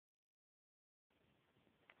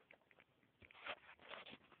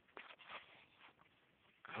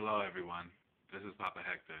Hello, everyone. This is Papa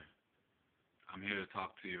Hector. I'm here to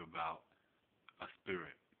talk to you about a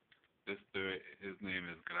spirit. This spirit, his name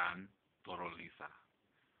is Gran Torolisa.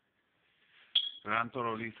 Gran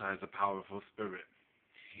Torolisa is a powerful spirit.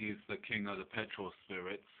 He's the king of the petrol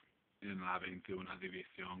spirits in La 21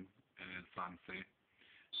 División and in Sanse.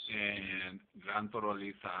 And Gran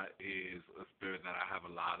Torolisa is a spirit that I have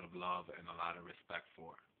a lot of love and a lot of respect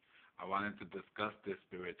for. I wanted to discuss this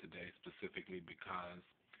spirit today specifically because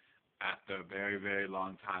after a very, very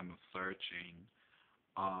long time of searching,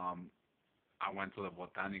 um, I went to the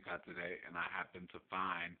Botanica today and I happened to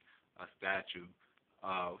find a statue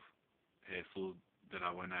of Jesus de la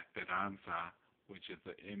Buena Esperanza, which is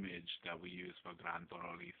the image that we use for Gran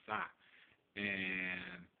Torolisa.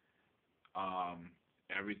 And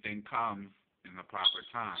everything comes in the proper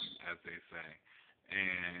time, as they say.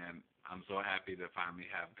 And I'm so happy to finally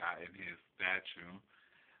have gotten his statue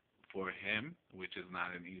for him, which is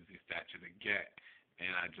not an easy statue to get.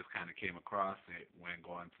 And I just kind of came across it when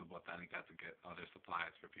going to Botanica to get other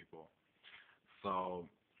supplies for people. So,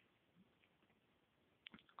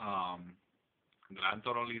 Gran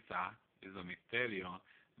Torolisa is a misterio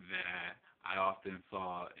that I often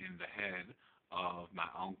saw in the head of my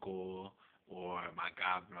uncle or my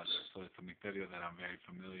god brother. So it's a misterio that I'm very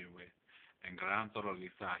familiar with. And Gran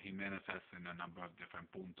Torolisa, he manifests in a number of different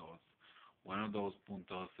puntos. One of those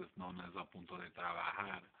puntos is known as a punto de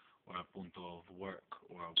trabajar, or a punto of work,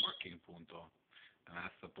 or a working punto. And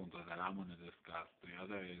that's the punto that I'm going to discuss. The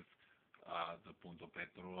other is the punto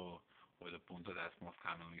petro, or the punto that's most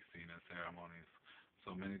commonly seen in ceremonies.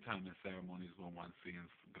 So many times in ceremonies when one sees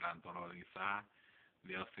Gran Torolisa,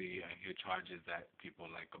 they'll see and hear charges at people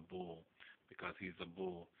like a bull, because he's a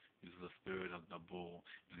bull. He's the spirit of the bull,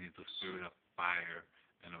 and he's the spirit of fire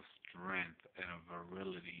and of strength and of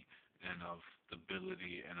virility and of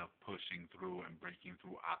stability and of pushing through and breaking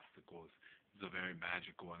through obstacles. He's a very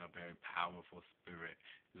magical and a very powerful spirit.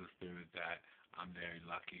 He's a spirit that I'm very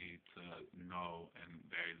lucky to know and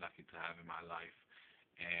very lucky to have in my life,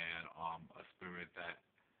 and a spirit that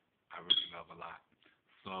I really love a lot.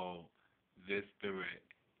 So this spirit,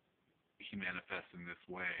 he manifests in this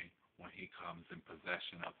way when he comes in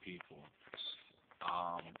possession of people.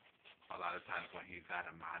 A lot of times when he's at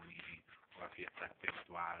a money or if he's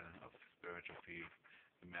espiritual of spiritual peace,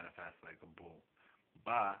 he manifests like a bull.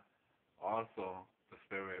 But also the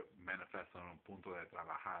spirit manifests on un punto de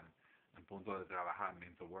trabajar. And punto de trabajar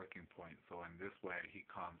means a working point. So in this way he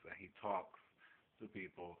comes and he talks to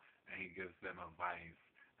people and he gives them advice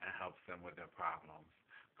and helps them with their problems.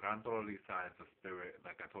 Gran Torolisa is a spirit,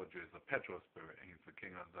 like I told you, is a petrol spirit, and he's the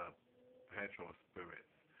king of the petrol spirits.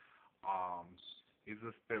 He's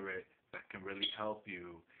a spirit that can really help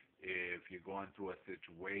you if you're going through a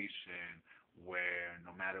situation where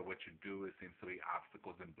no matter what you do, it seems to be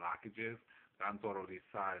obstacles and blockages. Gran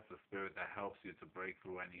Torolisa is the spirit that helps you to break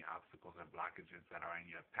through any obstacles and blockages that are in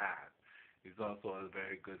your path. He's also a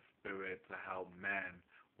very good spirit to help men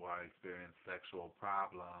who are experiencing sexual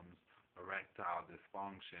problems, erectile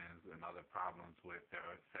dysfunctions, and other problems with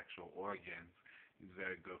their sexual organs. He's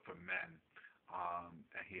very good for men,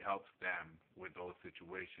 and he helps them with those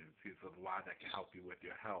situations. He's the one that can help you with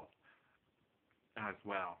your health as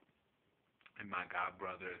well. In my god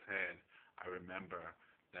brother's head, I remember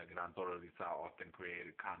that Gran Torolisa often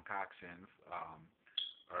created concoctions,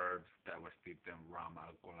 herbs that were steeped in rum,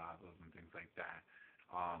 alcoholados, and things like that,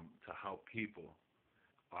 to help people,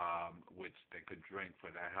 which they could drink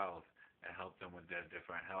for their health and help them with their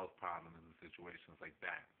different health problems and situations like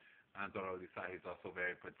that. Gran Torolisa, he's also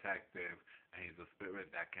very protective, and he's a spirit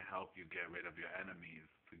that can help you get rid of your enemies,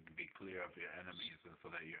 to be clear of your enemies, and so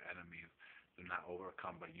that your enemies do not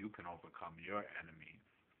overcome, but you can overcome your enemies.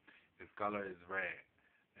 His color is red,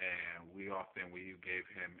 and we gave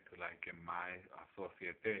him, like in my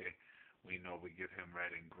societe, we know we give him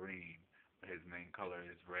red and green, but his main color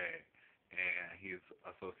is red, and he's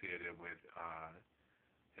associated with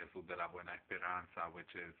Jesus de la Buena Esperanza,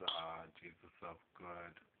 which is Jesus of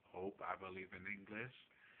good hope, I believe in English.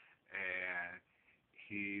 And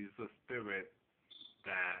he's a spirit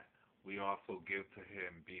that we also give to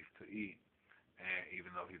him beef to eat, and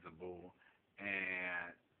even though he's a bull.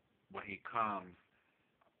 And when he comes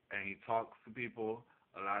and he talks to people,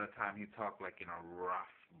 a lot of time he talks like in a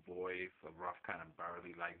rough voice, a rough kind of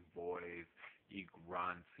burly like voice. He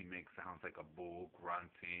grunts. He makes sounds like a bull,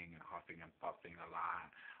 grunting and huffing and puffing a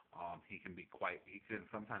lot. He can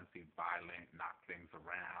sometimes be violent, knock things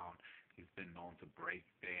around. He's been known to break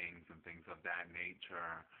things and things of that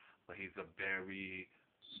nature. But he's a very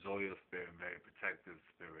loyal spirit, very protective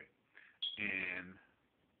spirit. And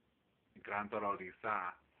Gran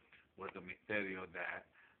Torolisa was a misterio that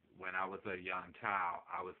when I was a young child,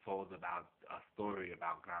 I was told about a story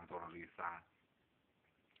about Gran Torolisa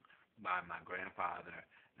by my grandfather,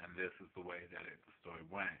 and this is the way that the story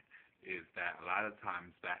went. Is that a lot of times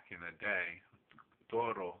back in the day,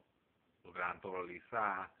 Toro, o Gran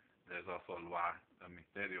Torolisa, there's also a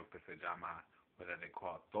misterio que se llama, what they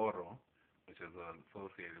call Toro, which is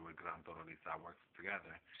associated with Gran Torolisa, works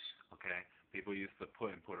together. Okay, people used to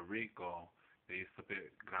put in Puerto Rico, they used to put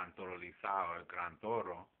Gran Torolisa or Gran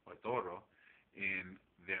Toro or Toro in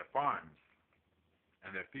their farms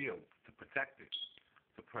and their fields to protect it,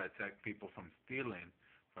 to protect people from stealing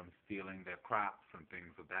their crops and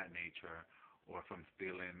things of that nature, or from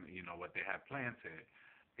stealing, what they had planted.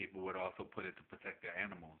 People would also put it to protect their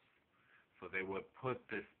animals. So they would put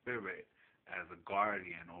this spirit as a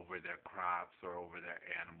guardian over their crops or over their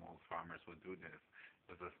animals. Farmers would do this.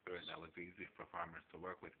 It was a spirit that was easy for farmers to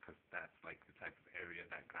work with because that's like the type of area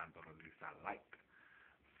that Gran Torolisa liked.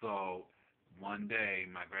 So one day,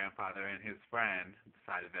 my grandfather and his friend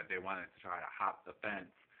decided that they wanted to try to hop the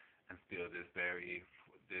fence and steal this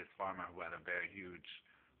farmer who had a very huge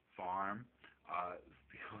farm,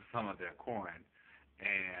 steal some of their corn.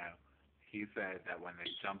 And he said that when they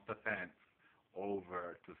jumped the fence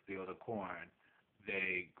over to steal the corn,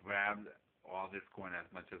 they grabbed all this corn as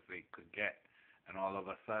much as they could get. And all of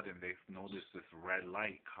a sudden, they noticed this red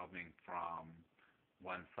light coming from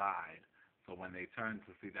one side. So when they turned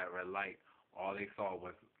to see that red light, all they saw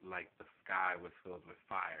was like the sky was filled with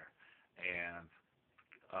fire. And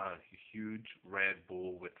a huge red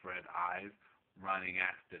bull with red eyes running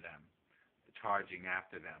after them, charging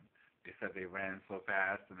after them. They said they ran so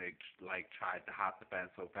fast and they like tried to hop the fence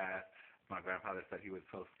so fast. My grandfather said he was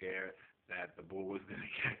so scared that the bull was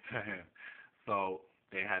gonna get to him. So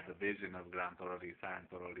they had the vision of Gran Torolisa, and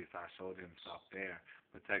Torolisa showed himself there,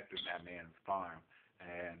 protecting that man's farm.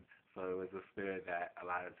 And so it was a spirit that a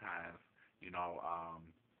lot of times,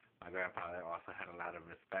 my grandfather also had a lot of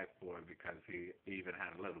respect for it because he even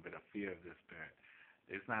had a little bit of fear of this spirit.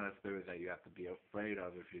 It's not a spirit that you have to be afraid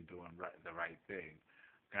of if you're doing the right thing.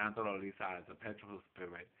 Gran Torolisa is a petrol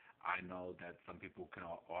spirit. I know that some people can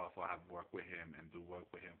also have worked with him and do work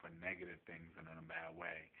with him for negative things and in a bad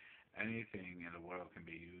way. Anything in the world can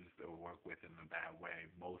be used or worked with in a bad way.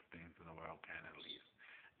 Most things in the world can, at least.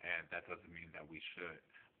 And that doesn't mean that we should,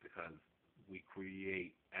 because we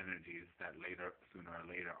create energies that sooner or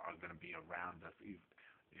later, are going to be around us.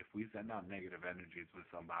 If we send out negative energies with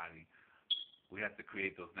somebody, we have to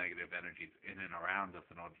create those negative energies in and around us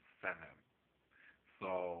in order to send them.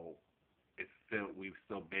 So we're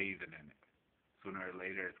still bathing in it. Sooner or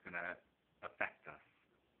later, it's going to affect us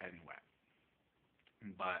anyway.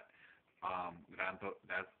 But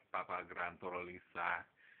that's Papa Gran Torolisa,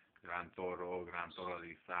 Gran Toro, Gran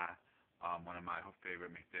Torolisa. One of my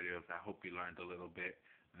favorite misterios. I hope you learned a little bit.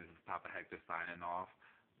 This is Papa Hector signing off.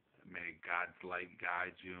 May God's light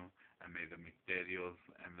guide you, and may the misterios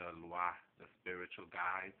and the loi, the spiritual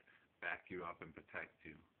guides, back you up and protect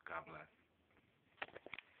you. God bless.